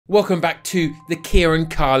Welcome back to the Kieran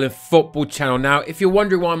Carlin football channel. Now, if you're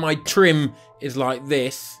wondering why my trim is like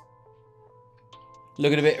this,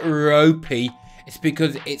 looking a bit ropey, it's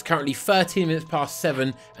because it's currently 13 minutes past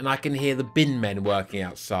 7 and I can hear the bin men working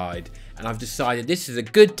outside. And I've decided this is a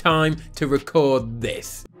good time to record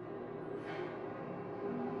this.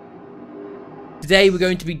 Today we're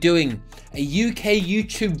going to be doing a UK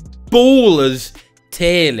YouTube ballers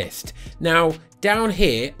tier list. Now, down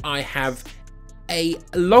here I have a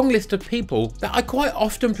long list of people that I quite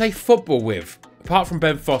often play football with. Apart from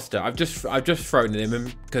Ben Foster, I've just thrown him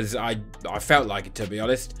in because I felt like it, to be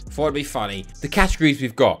honest. Thought it'd be funny. The categories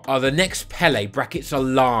we've got are the next Pele brackets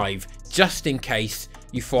alive, just in case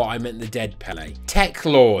you thought I meant the dead Pele. Tech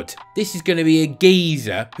Lord. This is going to be a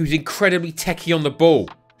geezer who's incredibly techie on the ball.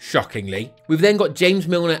 Shockingly. We've then got James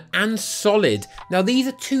Millner and Solid. Now these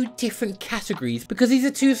are two different categories because these are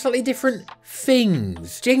two slightly different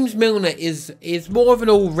things. James Millner is more of an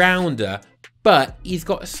all-rounder, but he's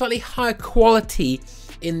got a slightly higher quality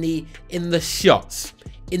in the shots,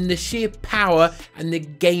 in the sheer power and the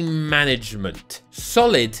game management.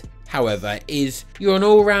 Solid, however, is you're an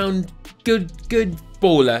all-round good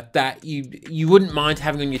baller that you wouldn't mind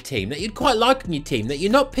having on your team, that you'd quite like on your team, that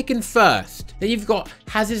you're not picking first. Then you've got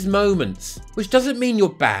has his moments, which doesn't mean you're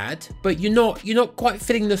bad, but you're not quite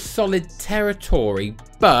fitting the solid territory,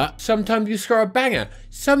 but sometimes you score a banger.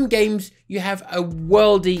 Some games you have a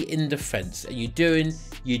worldie in defense and you're doing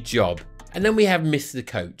your job. And then we have Mr. the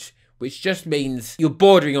Coach, which just means you're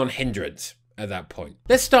bordering on hindrance at that point.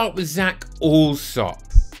 Let's start with Zach Allsop.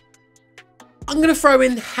 I'm going to throw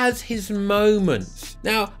in has his moments.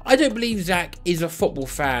 Now, I don't believe Zach is a football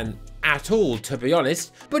fan at all, to be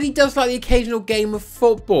honest, but he does like the occasional game of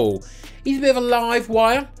football. He's a bit of a live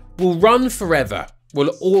wire, will run forever,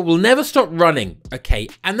 will never stop running, okay?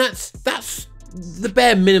 And that's the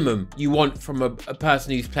bare minimum you want from a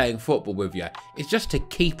person who's playing football with you. It's just to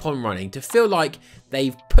keep on running, to feel like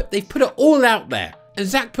they've put it all out there. And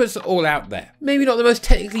Zach puts it all out there. Maybe not the most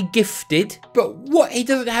technically gifted, but what he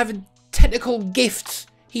doesn't have in technical gifts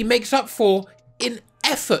he makes up for in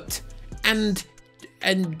effort and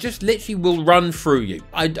just literally will run through you.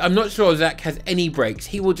 I'm not sure Zach has any breaks.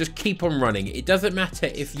 He will just keep on running. It doesn't matter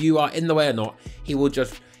if you are in the way or not. He will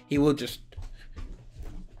just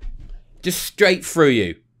straight through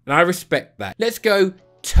you. And I respect that. Let's go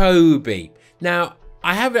Toby. Now,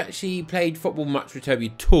 I haven't actually played football much with Toby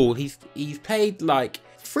at all. He's played like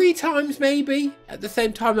 3 times maybe at the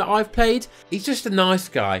same time that I've played. He's just a nice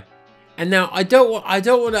guy. And now I don't want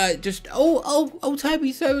to just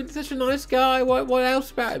Toby's such a nice guy. What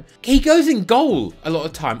else about him? He goes in goal a lot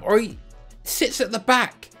of time, or he sits at the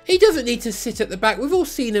back. He doesn't need to sit at the back. We've all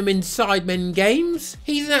seen him in sidemen games.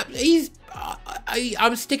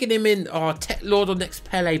 I'm sticking him in Tech Lord or next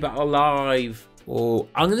Pele, but alive. Or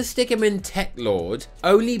I'm gonna stick him in Tech Lord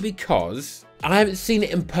only because I haven't seen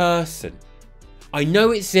it in person. I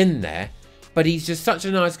know it's in there. But he's just such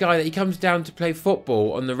a nice guy that he comes down to play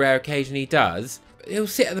football on the rare occasion he does. He'll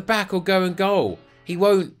sit at the back or go in goal. He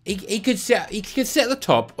won't. He could sit at the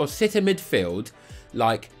top or sit in midfield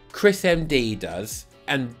like ChrisMD does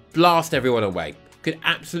and blast everyone away. Could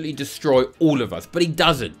absolutely destroy all of us, but he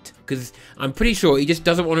doesn't, because I'm pretty sure he just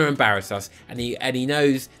doesn't want to embarrass us, and he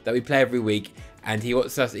knows that we play every week, and he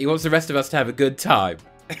wants the rest of us to have a good time.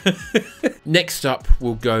 Next up,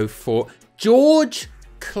 we'll go for George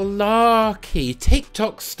Clarkey,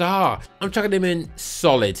 TikTok star. I'm chucking him in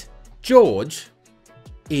solid. George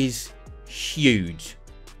is huge.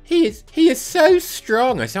 He is so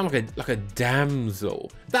strong. I sound like a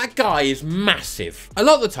damsel. That guy is massive. A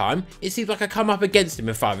lot of the time, it seems like I come up against him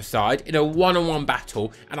in five-a-side in a one-on-one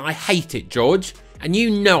battle, and I hate it, George. And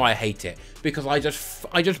you know I hate it because I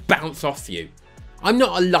just bounce off you. I'm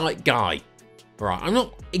not a light guy, right? I'm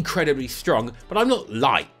not incredibly strong, but I'm not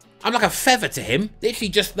light. I'm like a feather to him. Literally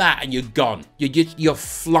just that and you're gone. You're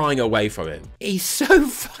flying away from him. He's so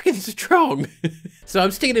fucking strong. So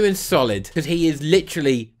I'm sticking him in solid because he is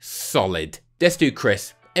literally solid. Let's do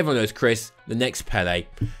Chris. Everyone knows Chris, the next Pele.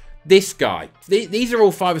 This guy. These are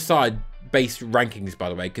all five-a-side based rankings, by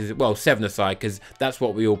the way, because, well, 7-a-side, because that's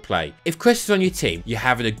what we all play. If Chris is on your team, you're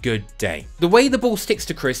having a good day. The way the ball sticks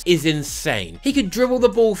to Chris is insane. He could dribble the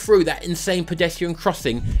ball through that insane pedestrian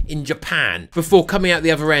crossing in Japan before coming out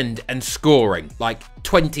the other end and scoring like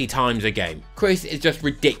 20 times a game. Chris is just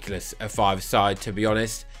ridiculous at 5-a-side, to be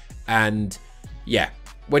honest. And yeah,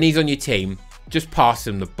 when he's on your team, just pass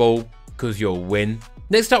him the ball because you'll win.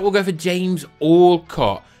 Next up, we'll go for James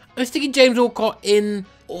Allcott. I'm sticking James Allcott in,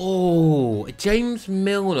 a James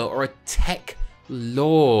Millner or a Tech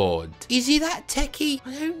Lord. Is he that techie?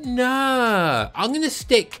 I don't know. I'm going to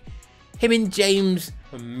stick him in James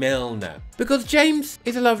Millner. Because James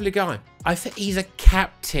is a lovely guy. I think he's a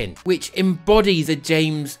captain, which embodies a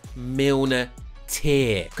James Millner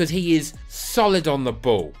tier. Because he is solid on the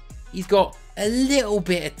ball. He's got a little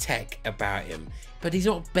bit of tech about him, but he's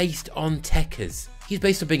not based on techers. He's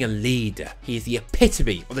based on being a leader. He is the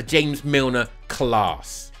epitome of the James Millner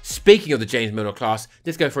class. Speaking of the James Millner class,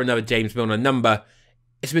 let's go for another James Millner number.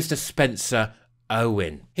 It's Mr. Spencer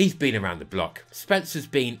Owen. He's been around the block. Spencer's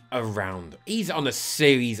been around. He's on a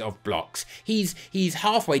series of blocks. He's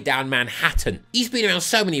halfway down Manhattan. He's been around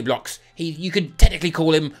so many blocks. You could technically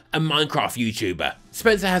call him a Minecraft YouTuber.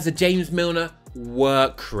 Spencer has a James Millner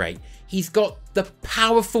work rate. He's got the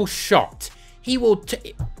powerful shot. He will.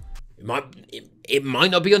 It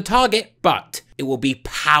might not be on target, but it will be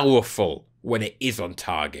powerful when it is on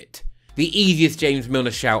target. The easiest James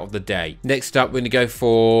Millner shout of the day. Next up, we're going to go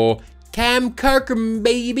for Cam Kirkham,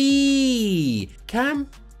 baby. Cam?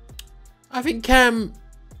 I think Cam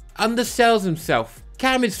undersells himself.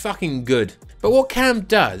 Cam is fucking good. But what Cam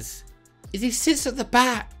does is he sits at the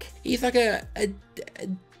back. He's like a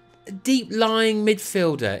deep-lying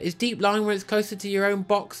midfielder. Is deep-lying when it's closer to your own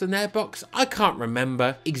box than their box? I can't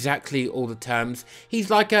remember exactly all the terms. He's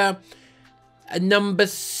like a number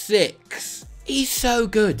 6. He's so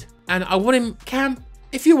good. And I want him... Cam,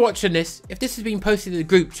 if you're watching this, if this has been posted in the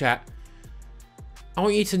group chat, I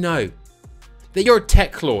want you to know that you're a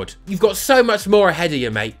tech lord. You've got so much more ahead of you,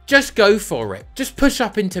 mate. Just go for it. Just push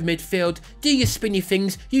up into midfield. Do your spinny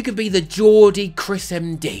things. You could be the Geordie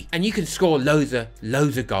ChrisMD. And you can score loads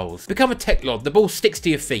of goals. Become a tech lord. The ball sticks to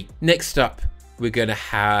your feet. Next up, we're going to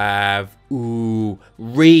have...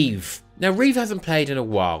 Reev. Now, Reev hasn't played in a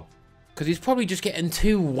while. Because he's probably just getting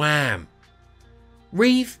too wham.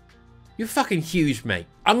 Reev, you're fucking huge, mate.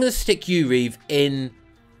 I'm going to stick you, Reev, in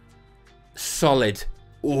solid.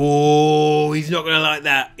 Oh, he's not going to like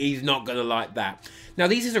that. He's not going to like that. Now,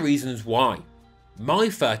 these are the reasons why. My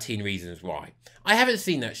 13 reasons why. I haven't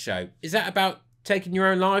seen that show. Is that about taking your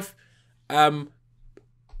own life?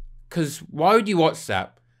 Because why would you watch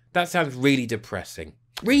that? That sounds really depressing.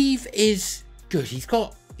 Reev is good. He's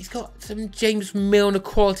got some James Millner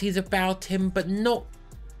qualities about him, but not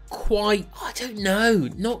quite, I don't know,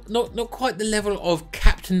 not quite the level of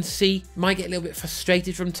captaincy. Might get a little bit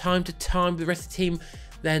frustrated from time to time with the rest of the team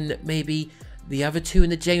than maybe the other two in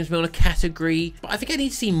the James Millner category. But I think I need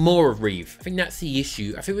to see more of Reev. I think that's the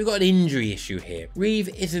issue. I think we've got an injury issue here.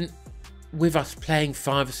 Reev isn't with us playing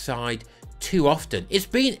five-a-side too often. It's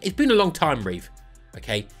been a long time, Reev,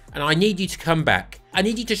 okay? And I need you to come back. I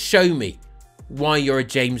need you to show me why you're a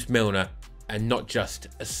James Millner and not just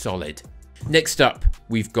a solid. Next up,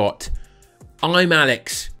 we've got I'm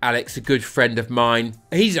Alex. Alex, a good friend of mine.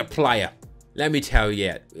 He's a player. Let me tell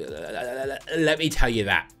you. Let me tell you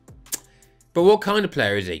that. But what kind of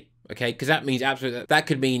player is he? Okay, because that means absolutely, that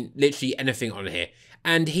could mean literally anything on here.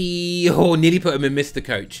 And he nearly put him in Mr.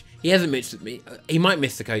 Coach. He hasn't missed me. He might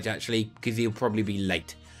miss the coach actually, because he'll probably be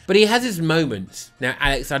late. But he has his moments. Now,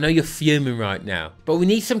 Alex, I know you're fuming right now, but we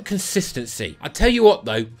need some consistency. I'll tell you what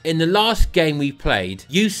though, in the last game we played,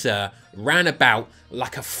 you, sir, ran about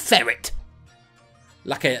like a ferret.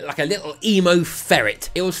 Like a little emo ferret.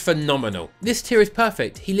 It was phenomenal. This tier is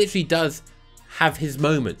perfect. He literally does have his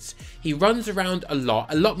moments. He runs around a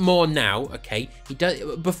lot more now, okay? He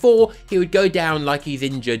does. Before, he would go down like he's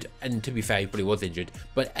injured, and to be fair, he probably was injured,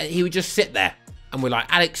 but he would just sit there, and we're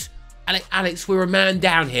like, Alex, we're a man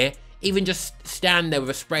down here. Even just stand there with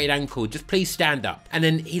a sprained ankle. Just please stand up. And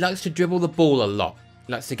then he likes to dribble the ball a lot.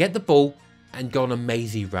 He likes to get the ball and go on a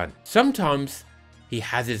mazy run. Sometimes he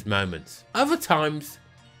has his moments. Other times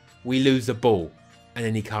we lose the ball and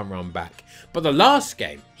then he can't run back. But the last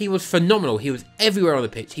game, he was phenomenal. He was everywhere on the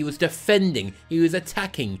pitch. He was defending. He was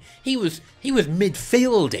attacking. He was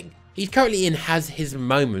midfielding. He's currently has his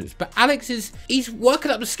moments, but Alex he's working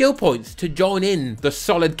up the skill points to join in the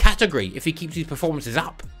solid category if he keeps his performances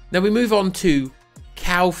up. Now we move on to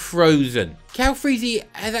Cal Frozen. Cal Freezy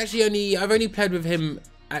has actually I've only played with him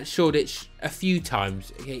at Shoreditch a few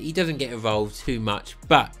times. He doesn't get involved too much,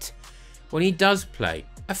 but when he does play,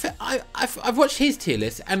 I've watched his tier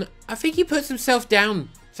list and I think he puts himself down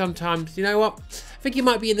sometimes. You know what? I think he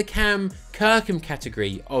might be in the Cam Kirkham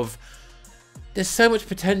category of there's so much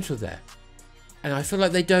potential there. And I feel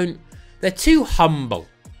like they're too humble.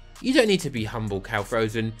 You don't need to be humble, Cal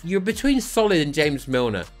Frozen. You're between solid and James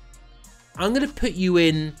Millner. I'm going to put you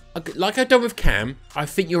in, like I've done with Cam, I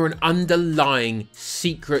think you're an underlying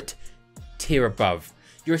secret tier above.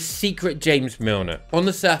 You're a secret James Millner. On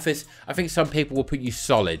the surface, I think some people will put you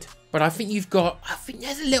solid. But I think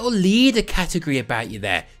there's a little leader category about you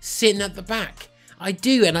there, sitting at the back. I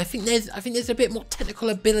do, and I think there's a bit more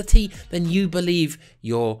technical ability than you believe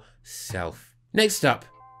yourself. Next up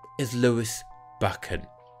is Lewis Buchan.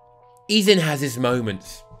 Ethan has his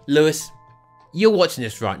moments. Lewis, you're watching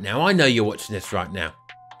this right now. I know you're watching this right now.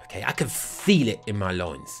 Okay, I can feel it in my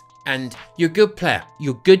loins. And you're a good player.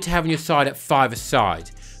 You're good to have on your side at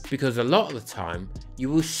 5-a-side, because a lot of the time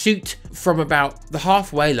you will shoot from about the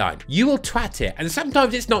halfway line. You will twat it, and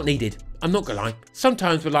sometimes it's not needed. I'm not gonna lie.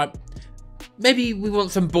 Sometimes we're like, maybe we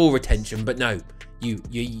want some ball retention, but no,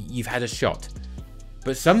 you've had a shot.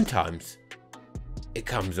 But sometimes it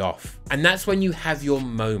comes off, and that's when you have your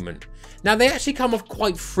moment. Now, they actually come off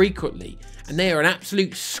quite frequently, and they are an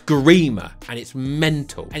absolute screamer, and it's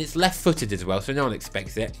mental, and it's left-footed as well, so no one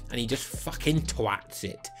expects it, and he just fucking twats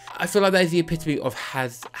it. I feel like there's the epitome of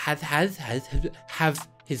have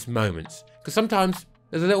his moments, because sometimes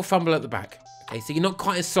there's a little fumble at the back. Okay, so you're not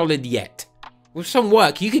quite as solid yet. With some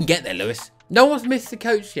work, you can get there, Lewis. No one's missed the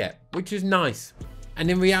coach yet, which is nice.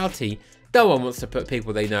 And in reality, no one wants to put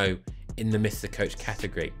people they know in the miss the coach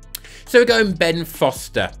category. So we're going Ben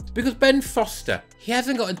Foster, because Ben Foster, he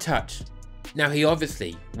hasn't got in touch. Now, he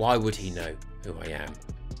obviously, why would he know who I am?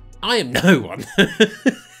 I am no one.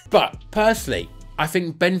 But personally, I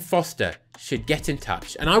think Ben Foster should get in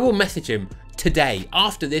touch, and I will message him today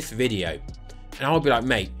after this video, and I'll be like,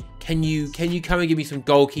 mate, can you come and give me some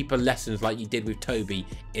goalkeeper lessons like you did with Toby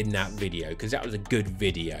in that video, because that was a good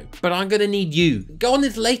video. But I'm gonna need you, go on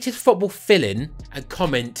this latest football fill-in and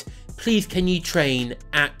comment, please can you train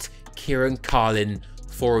at Kieran Carlin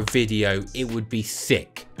for a video, it would be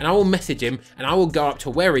sick. And I will message him, and I will go up to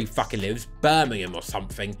where he fucking lives, Birmingham or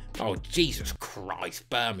something. Oh, Jesus Christ,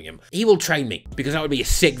 Birmingham. He will train me, because that would be a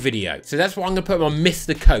sick video. So that's why I'm gonna put him on Miss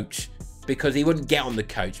the Coach, because he wouldn't get on the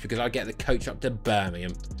coach, because I'd get the coach up to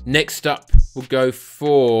Birmingham. Next up, we'll go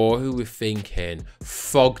for, who we're thinking?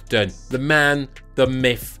 Fogden, the man, the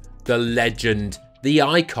myth, the legend, the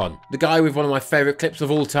icon, the guy with one of my favourite clips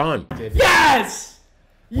of all time. Yes!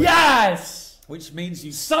 Yes! Which means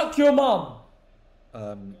you... Suck your mum!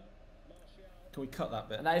 Can we cut that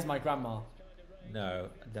bit? And that is my grandma. No,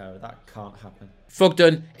 that can't happen.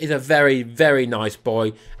 Fogden is a very, very nice boy.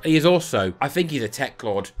 And he is also, I think he's a tech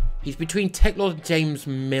lord. He's between tech lord and James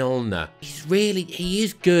Millner. He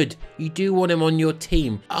is good. You do want him on your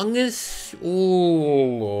team. I'm gonna,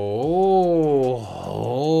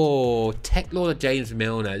 tech lord or James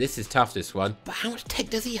Millner. This is tough, this one. But how much tech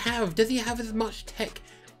does he have? Does he have as much tech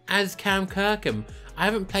as Cam Kirkham? I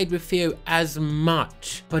haven't played with Theo as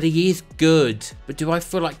much, but he is good. But do I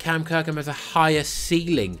feel like Cam Kirkham has a higher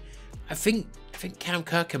ceiling? I think Cam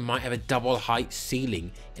Kirkham might have a double height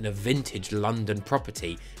ceiling in a vintage London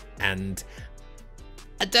property, and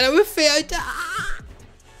I don't know if Theo...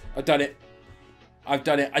 I've done it. I've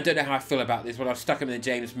done it. I don't know how I feel about this one. I've stuck him in the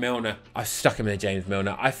James Millner. I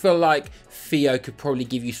feel like Theo could probably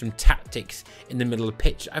give you some tactics in the middle of the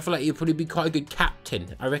pitch. I feel like he'd probably be quite a good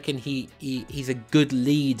captain. I reckon he's a good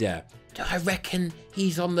leader. I reckon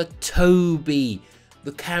he's on the Toby,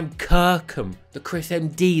 the Cam Kirkham, the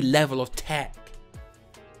ChrisMD level of tech.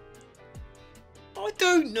 I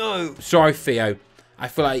don't know. Sorry, Theo. I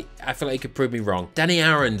feel like he could prove me wrong. Danny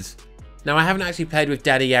Aarons. Now, I haven't actually played with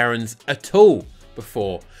Danny Aarons at all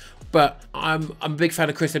before, but I'm a big fan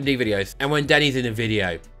of ChrisMD videos, and when Danny's in a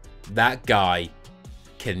video, that guy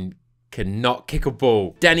cannot kick a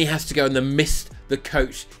ball. Danny has to go in the miss the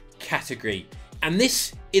coach category, and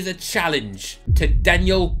this is a challenge to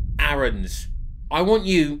Daniel Aarons. I want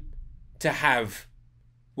you to have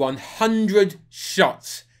 100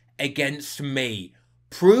 shots against me.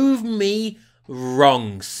 Prove me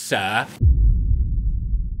wrong, sir.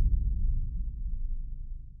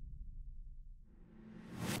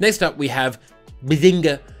 Next up, we have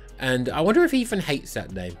Bazinga, and I wonder if Ethan hates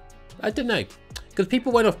that name. I don't know, because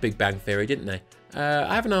people went off Big Bang Theory, didn't they?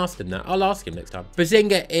 I haven't asked him that. I'll ask him next time.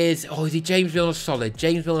 Bazinga is... Oh, is he James Millner solid?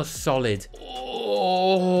 James Millner solid.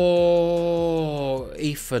 Oh,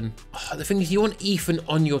 Ethan. Oh, the thing is, you want Ethan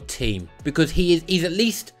on your team, because he's at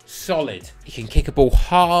least solid. He can kick a ball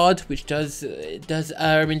hard, which does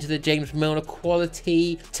err him into the James Millner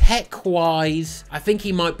quality. Tech-wise, I think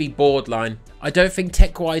he might be borderline. I don't think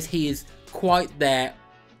tech-wise he is quite there.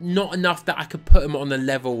 Not enough that I could put him on the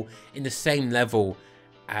level, in the same level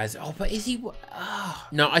as... Oh, but is he... Oh.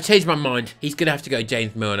 No, I changed my mind. He's going to have to go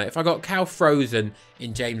James Millner. If I got Cal Frozen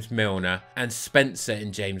in James Millner and Spencer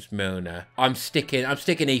in James Millner, I'm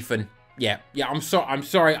sticking Ethan. Yeah, I'm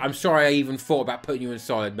sorry I even thought about putting you in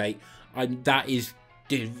solid, mate.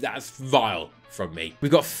 Dude, that's vile from me.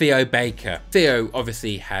 We've got Theo Baker. Theo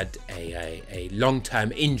obviously had a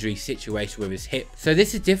long-term injury situation with his hip, so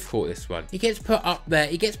this is difficult, this one. He gets put up there,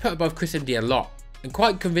 he gets put above ChrisMD a lot, and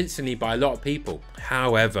quite convincingly by a lot of people.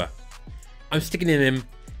 However, I'm sticking in him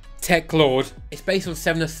Tech Lord. It's based on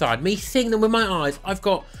 7-a-side. Me seeing them with my eyes.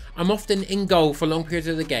 I'm often in goal for long periods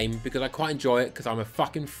of the game because I quite enjoy it because I'm a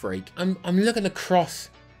fucking freak. I'm looking across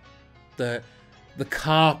the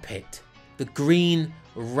carpet, the green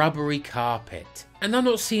rubbery carpet, and I'm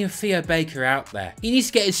not seeing Theo Baker out there. He needs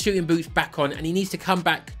to get his shooting boots back on and he needs to come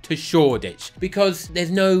back to Shoreditch because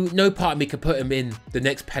there's no part of me could put him in the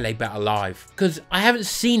next Pele Bet alive because I haven't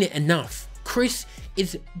seen it enough. Chris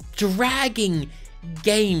is dragging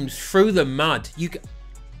games through the mud.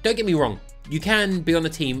 Don't get me wrong, you can be on a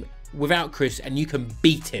team without Chris and you can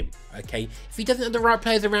beat him, okay? If he doesn't have the right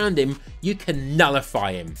players around him, you can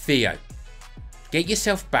nullify him. Theo, get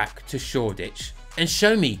yourself back to Shoreditch and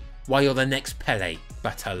show me why you're the next Pele,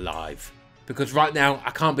 but alive. Because right now,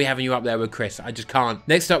 I can't be having you up there with Chris. I just can't.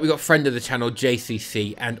 Next up, we got friend of the channel,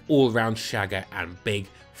 JCC, and all-round shagger and big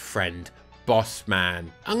friend, Boss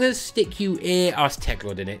Man. I'm going to stick you here. Ask Tech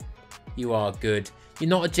Lord in it. You are good. You're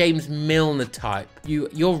not a James Millner type.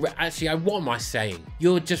 You're actually, what am I saying?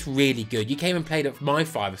 You're just really good. You came and played at my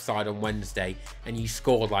 5-a-side on Wednesday, and you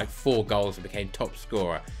scored like 4 goals and became top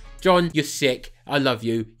scorer. John, you're sick. I love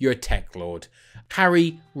you. You're a Tech Lord.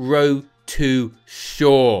 Harry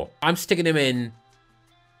Wroetoshaw. I'm sticking him in.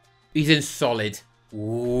 He's in solid.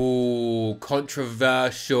 Ooh,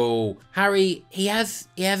 controversial. Harry, he has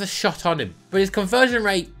a shot on him, but his conversion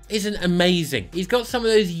rate isn't amazing. He's got some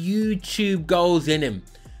of those YouTube goals in him,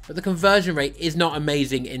 but the conversion rate is not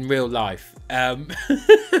amazing in real life. I'm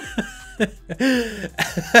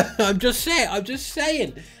just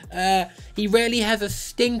saying. He rarely has a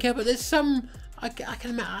stinker, but there's some. I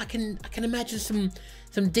can imagine some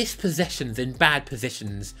dispossessions in bad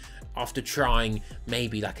positions after trying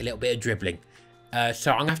maybe like a little bit of dribbling.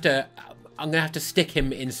 So I'm gonna have to stick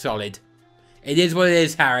him in solid. It is what it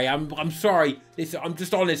is, Harry. I'm sorry. I'm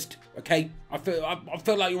just honest, okay? I feel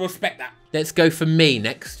like you'll respect that. Let's go for me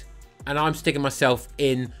next, and I'm sticking myself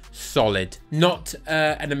in solid. Not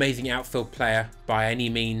an amazing outfield player by any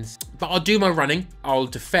means, but I'll do my running. I'll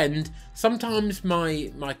defend. Sometimes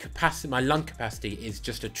my capacity, my lung capacity is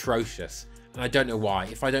just atrocious, and I don't know why.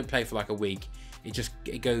 If I don't play for like a week,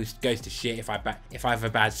 it goes to shit. If I have a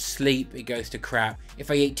bad sleep, it goes to crap.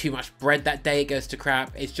 If I eat too much bread that day, it goes to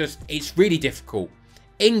crap. It's really difficult.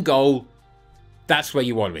 In goal, that's where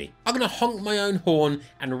you want me. I'm gonna honk my own horn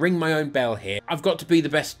and ring my own bell here. I've got to be the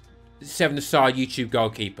best 7-a-side YouTube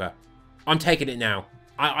goalkeeper. I'm taking it now.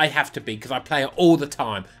 I have to be because I play it all the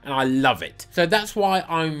time and I love it. So that's why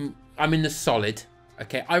I'm in the solid.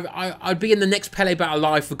 Okay, I'd be in the next Pele Bet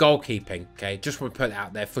alive for goalkeeping. Okay, just want to put it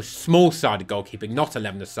out there for small-sided goalkeeping, not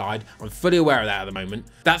 11-a-side. I'm fully aware of that at the moment.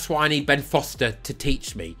 That's why I need Ben Foster to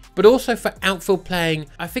teach me. But also for outfield playing,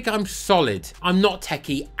 I think I'm solid. I'm not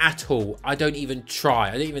techie at all. I don't even try.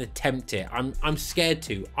 I don't even attempt it. I'm scared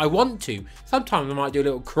to. I want to. Sometimes I might do a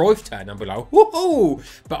little Cruyff turn and be like, woohoo!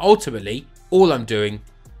 But ultimately, all I'm doing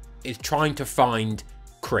is trying to find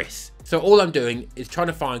Chris. So all I'm doing is trying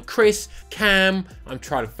to find Chris, Cam, I'm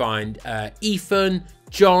trying to find Ethan,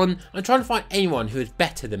 John. I'm trying to find anyone who is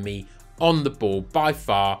better than me on the ball by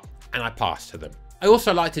far, and I pass to them. I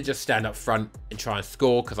also like to just stand up front and try and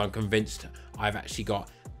score because I'm convinced I've actually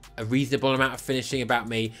got a reasonable amount of finishing about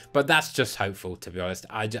me, but that's just hopeful, to be honest.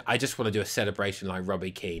 I just want to do a celebration like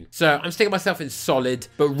Robbie Keane. So I'm sticking myself in solid,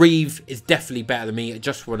 but Reev is definitely better than me. I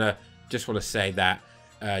just want to say that.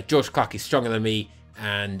 George Clark is stronger than me,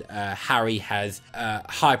 and Harry has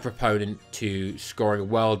a high proponent to scoring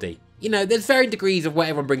worldie. You know, there's varying degrees of what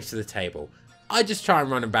everyone brings to the table. I just try and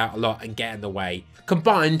run about a lot and get in the way.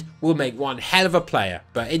 Combined, we'll make one hell of a player,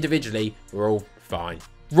 but individually, we're all fine.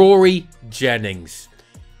 Rory Jennings.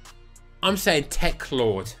 I'm saying Tech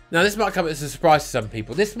Lord. Now, this might come as a surprise to some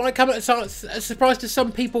people. This might come as a surprise to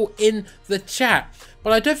some people in the chat,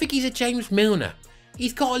 but I don't think he's a James Millner.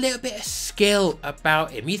 He's got a little bit of skill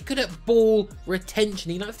about him. He's good at ball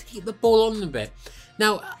retention. He likes to keep the ball on a bit.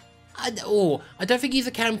 Now, I don't think he's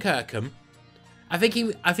a Cam Kirkham. I think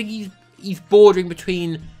he's bordering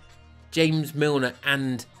between James Millner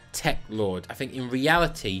and Tech Lord. I think in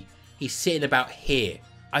reality, he's sitting about here.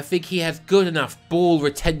 I think he has good enough ball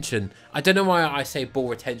retention. I don't know why I say ball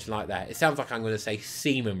retention like that. It sounds like I'm going to say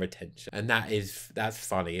semen retention. And that's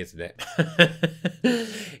funny, isn't it?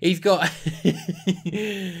 He's got...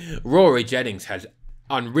 Rory Jennings has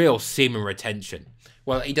unreal semen retention.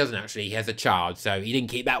 Well, he doesn't actually. He has a child, so he didn't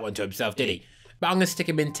keep that one to himself, did he? But I'm going to stick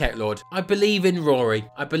him in Tech Lord. I believe in Rory.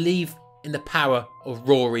 I believe in the power of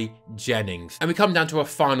Rory Jennings. And we come down to a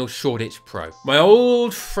final Shoreditch pro. My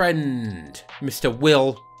old friend, Mr.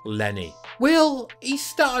 Willne. Will, he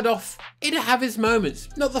started off, he'd have his moments.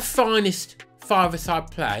 Not the finest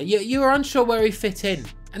five-a-side player, you were unsure where he fit in.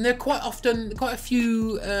 And there are quite often quite a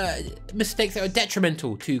few mistakes that are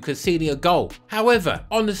detrimental to conceding a goal. However,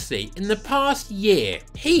 honestly, in the past year,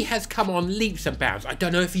 he has come on leaps and bounds. I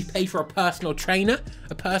don't know if he paid for a personal trainer,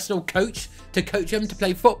 a personal coach to coach him to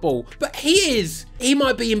play football, but he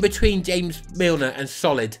might be in between James Millner and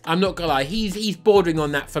solid. I'm not gonna lie, he's bordering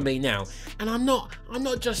on that for me now. And I'm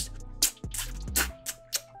not just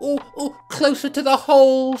closer to the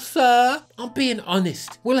hole, sir. I'm being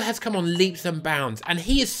honest. Willne has come on leaps and bounds, and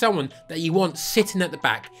he is someone that you want sitting at the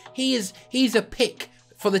back. He's a pick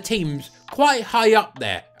for the teams quite high up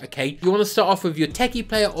there, okay? You want to start off with your techie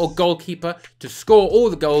player or goalkeeper to score all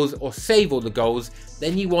the goals or save all the goals.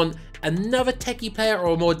 Then you want another techie player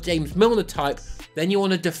or a more James Millner type. Then you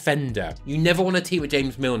want a defender. You never want a team with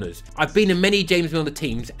James Millners. I've been in many James Millner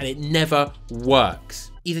teams and it never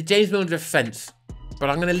works. He's a James Millner defence, but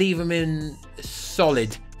I'm going to leave him in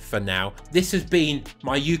solid for now. This has been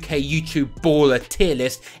my UK YouTube baller tier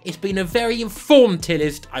list. It's been a very informed tier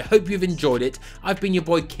list. I hope you've enjoyed it. I've been your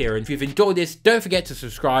boy Kieran. If you've enjoyed this, don't forget to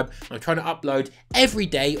subscribe. I'm trying to upload every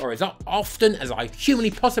day or as often as I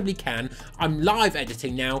humanly possibly can. I'm live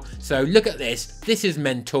editing now, so look at this. This is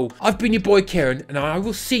mental. I've been your boy Kieran, and I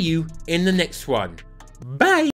will see you in the next one. Bye!